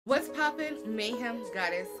What's poppin', Mayhem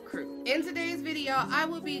Goddess crew? In today's video, I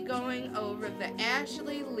will be going over the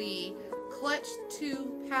Ashley Lee Clutch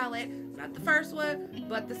 2 palette. Not the first one,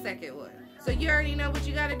 but the second one. So you already know what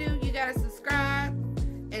you gotta do. You gotta subscribe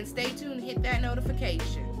and stay tuned and hit that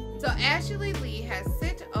notification. So Ashley Lee has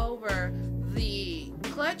sent over the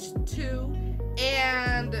Clutch 2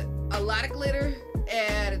 and a lot of glitter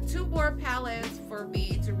and 2 more palettes for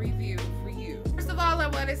me to review for you. First of all, I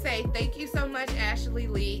want to say thank you so much, Ashley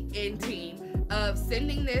Lee and team, of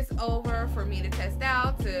sending this over for me to test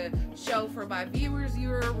out, to show for my viewers.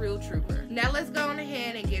 You're a real trooper. Now let's go on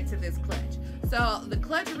ahead and get to this clutch. So the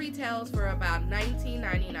clutch retails for about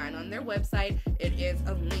 $19.99 on their website. It is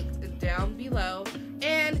linked down below.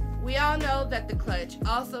 And we all know that the clutch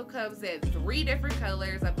also comes in 3 different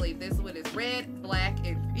colors. I believe this one is red, black,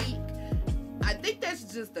 and pink. I think that's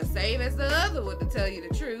just the same as the other one, to tell you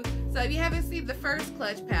the truth. So if you haven't seen the first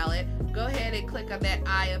clutch palette, go ahead and click on that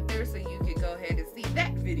eye up there so you can go ahead and see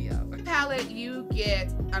that video. The palette, you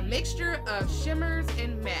get a mixture of shimmers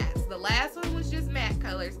and mattes. The last one was just matte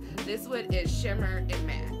colors. This one is shimmer and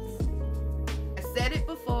mattes. I said it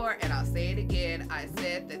before and I'll say it again. I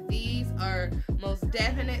said that these are most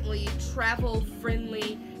definitely travel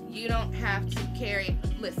friendly. You don't have to carry,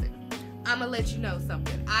 listen, I'm gonna let you know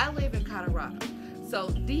something. I live in Colorado, so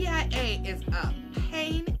DIA is a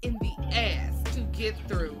pain in the ass to get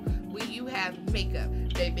through when you have makeup.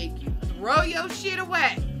 They make you throw your shit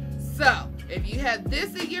away. So if you have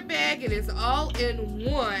this in your bag and it's all in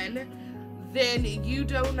one, then you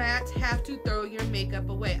do not have to throw your makeup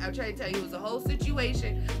away. I'm trying to tell you, it was a whole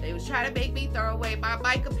situation. They was trying to make me throw away my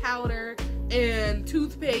mica powder and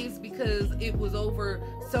toothpaste because it was over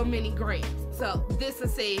so many grams. So this will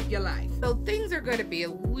save your life. So things are going to be a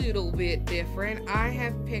little bit different. I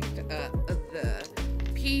have picked up the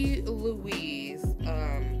P. Louise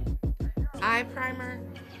eye primer,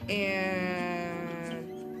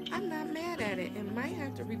 and I'm not mad at it. It might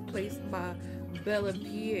have to replace my Bella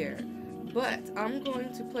Pierre, but I'm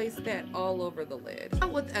going to place that all over the lid.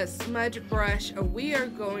 With a smudge brush, we are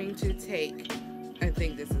going to take, I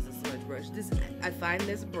think this is a smudge brush. I find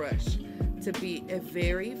this brush to be a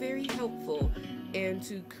very, very helpful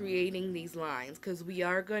into creating these lines, because we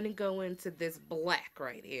are going to go into this black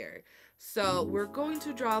right here. So we're going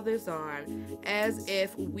to draw this on as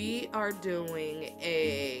if we are doing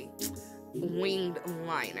a winged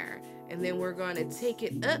liner, and then we're going to take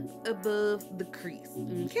it up above the crease.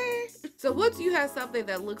 Okay, so once you have something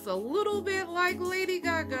that looks a little bit like Lady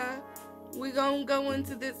Gaga, we're gonna go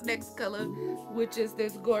into this next color, which is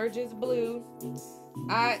this gorgeous blue.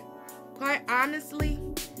 Quite honestly,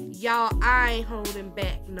 y'all, I ain't holding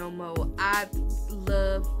back no more. I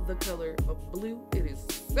love the color of blue. It is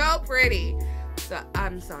so pretty. So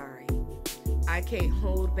I'm sorry, I can't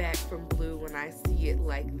hold back from blue when I see it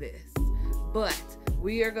like this. But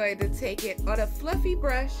we are going to take it on a fluffy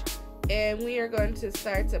brush, and we are going to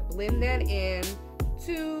start to blend that in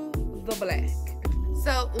to the black.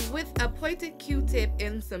 So with a pointed Q-tip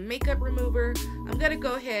and some makeup remover, I'm going to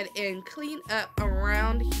go ahead and clean up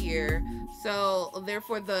around here, so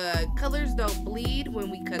therefore the colors don't bleed when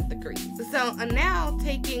we cut the crease. So now,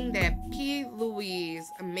 taking that P. Louise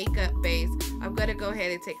makeup base, I'm going to go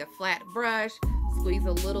ahead and take a flat brush, squeeze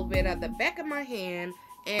a little bit on the back of my hand,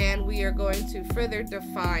 and we are going to further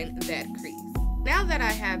define that crease. Now that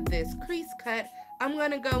I have this crease cut, I'm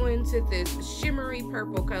gonna go into this shimmery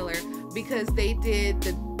purple color, because they did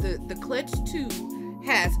the Clutch 2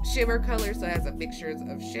 has shimmer color, so it has a mixture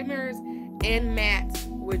of shimmers and mattes,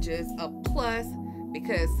 which is a plus,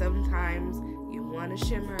 because sometimes you want a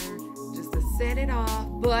shimmer just to set it off.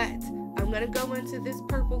 But I'm gonna go into this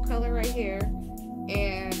purple color right here,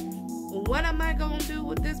 and what am I gonna do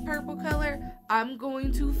with this purple color? I'm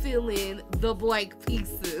going to fill in the blank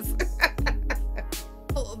pieces.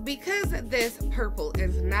 Because this purple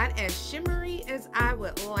is not as shimmery as I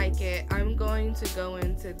would like it, I'm going to go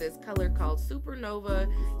into this color called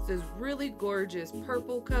Supernova. It's this really gorgeous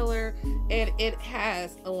purple color, and it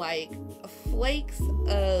has like flakes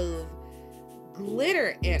of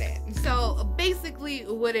glitter in it. So basically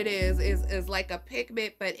what it is like a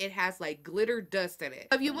pigment, but it has like glitter dust in it.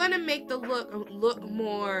 If you want to make the look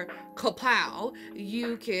more kapow,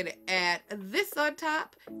 you can add this on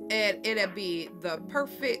top, and it'll be the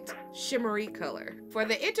perfect shimmery color. For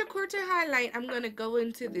the interquarter highlight, I'm going to go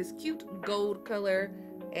into this cute gold color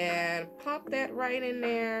and pop that right in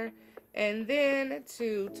there, and then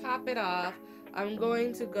to top it off, I'm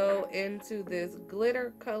going to go into this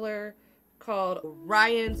glitter color called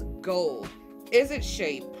Ryan's Gold. Isn't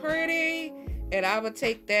she pretty? And I would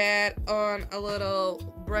take that on a little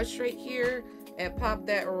brush right here and pop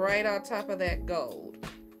that right on top of that gold.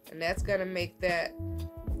 and that's gonna make that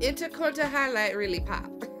interconta highlight really pop.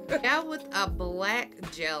 Now with a black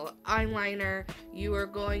gel eyeliner, you are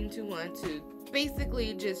going to want to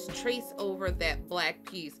basically just trace over that black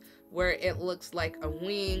piece where it looks like a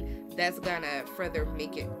wing. That's gonna further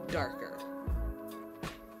make it darker.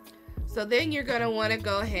 So then you're gonna wanna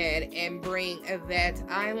go ahead and bring that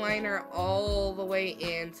eyeliner all the way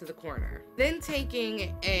into the corner. Then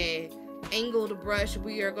taking a angled brush,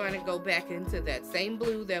 we are going to go back into that same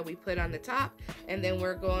blue that we put on the top, and then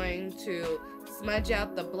we're going to smudge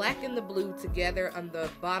out the black and the blue together on the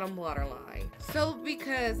bottom waterline. So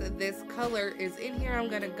because this color is in here, I'm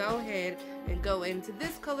going to go ahead and go into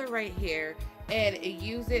this color right here and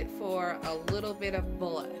use it for a little bit of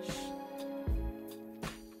blush.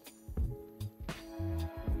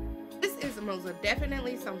 This is most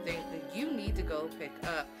definitely something that you need to go pick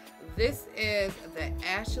up. This is the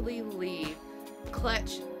Ashley Lee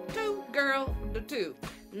Clutch 2 Girl the 2.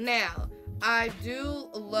 Now, I do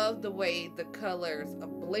love the way the colors are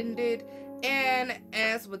blended, and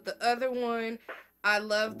as with the other one, I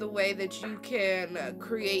love the way that you can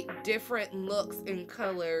create different looks and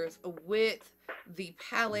colors with the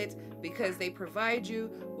palette because they provide you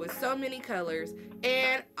with so many colors.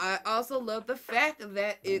 And I also love the fact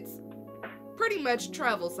that it's pretty much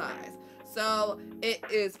travel size. So it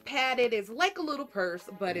is padded. It's like a little purse,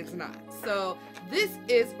 but it's not. So this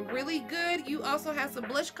is really good. You also have some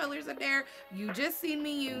blush colors in there. You just seen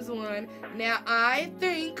me use one. Now I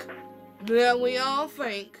think that we all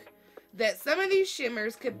think that some of these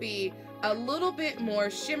shimmers could be a little bit more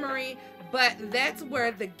shimmery, but that's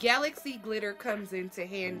where the Galaxy glitter comes into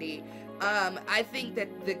handy. I think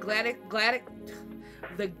that the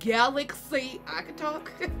Galaxy, I can talk.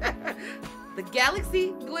 The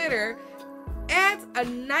Galaxy glitter adds a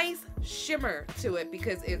nice shimmer to it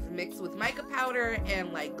because it's mixed with mica powder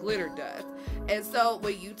and like glitter dust. And so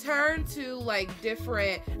when you turn to like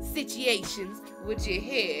different situations with your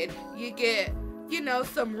head, you get, you know,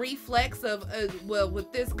 some reflex of, well,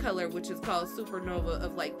 with this color, which is called Supernova,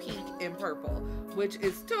 of like pink and purple, which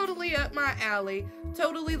is totally up my alley.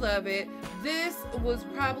 Totally love it. This was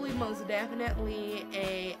probably most definitely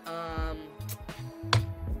a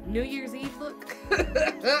New Year's Eve look.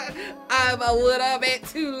 I'm a little bit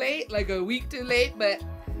too late, like a week too late, but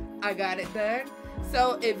I got it done.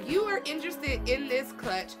 So if you are interested in this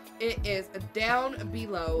clutch, it is down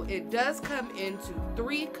below. It does come into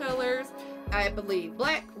 3 colors, I believe,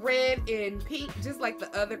 black, red, and pink, just like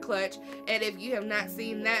the other clutch. And if you have not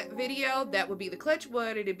seen that video, that would be the clutch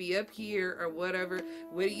one. It'd be up here or whatever.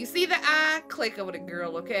 When you see the eye, click over the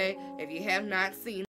girl, okay? If you have not seen